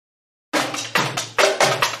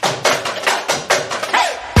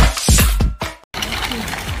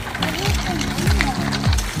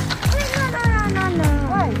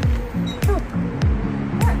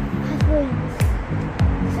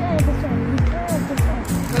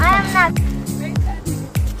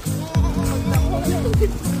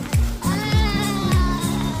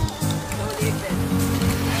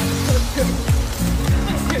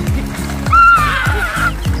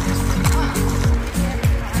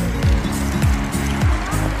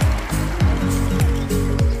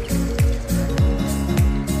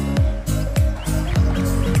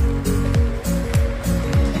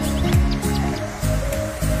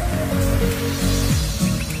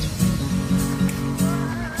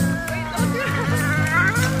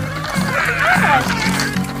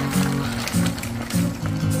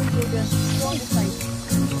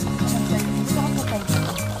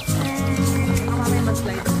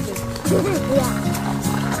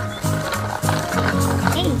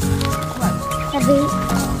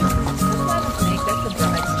not a snake, that's a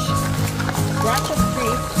branch. Branch of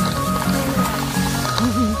tree.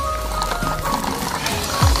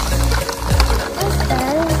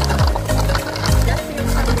 Just see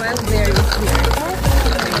some wild berries here.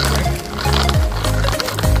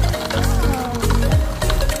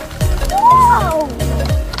 Wow!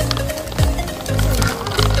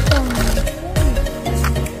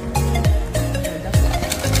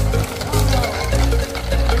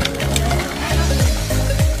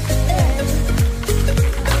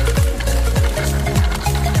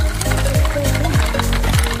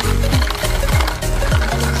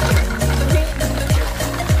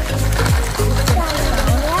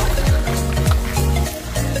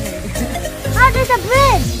 Oh, there's a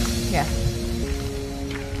bridge! Yeah.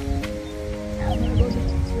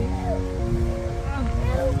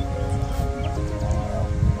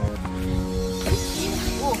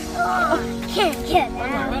 Oh, can't get One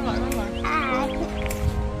out. more. Ah.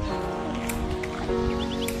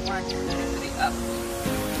 1, 2, 3, up.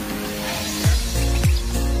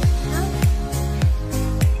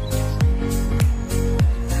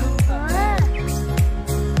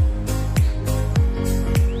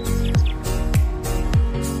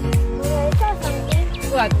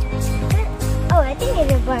 What? Oh, I think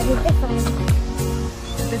it's a body. This one.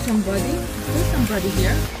 There's somebody? There's somebody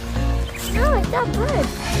here. No, it's a bird.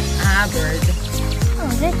 Ah, bird.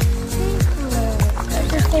 Oh, that's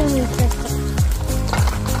the thing we took.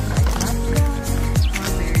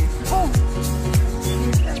 Oh.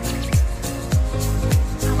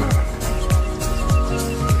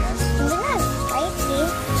 Isn't that spicy?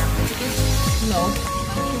 No.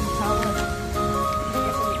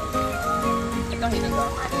 Ito ang hinag.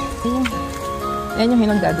 Yan yung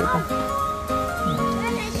hinag dati pa.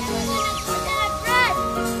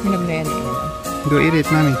 Hinag na yan. Go eat it,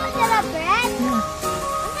 mommy.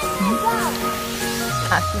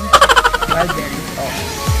 Asin. Wild berries. Oh.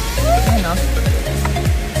 Ano?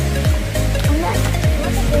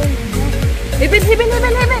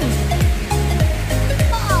 Hibin!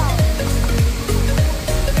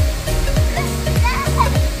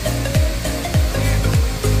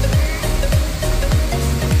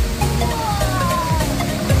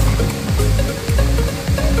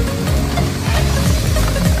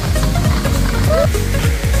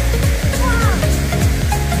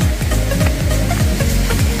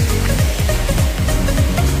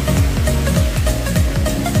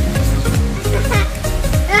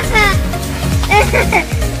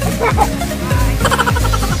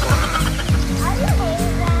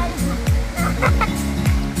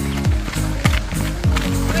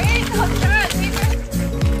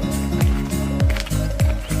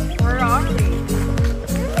 Where are we?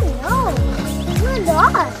 No, we're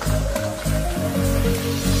lost.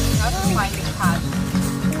 I don't mind the cat.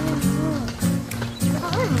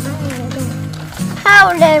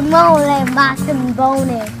 Holy moly, Martin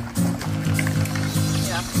Boney.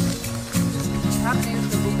 Yeah. You have to use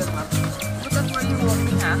the Google map. Look at where you're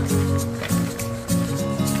walking, huh?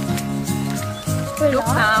 We're Look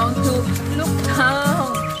lost. down to look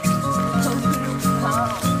down. So to look down.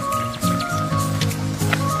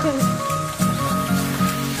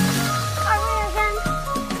 Are we again?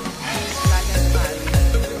 Dragon Valley.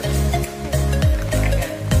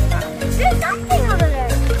 There's something over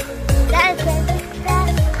there.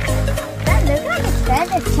 That looks like a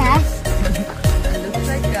treasure chest. It looks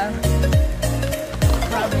like a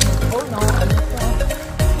oh no, I don't know.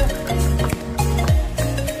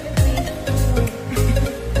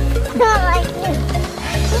 Not like you.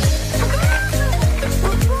 Oh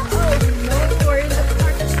no, we're in the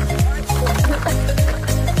park.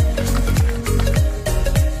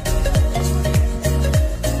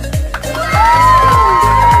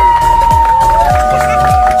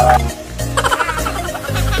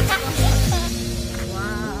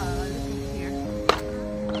 Wow, look at here.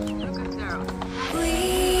 Look at there.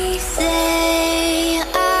 We say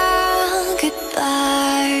our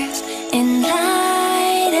goodbyes and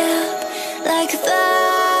light up like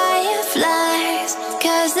fireflies,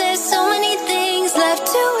 'cause there's so many things left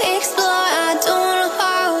to explore. I don't wanna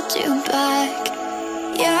hold you back.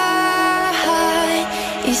 Your heart,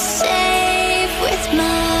 you say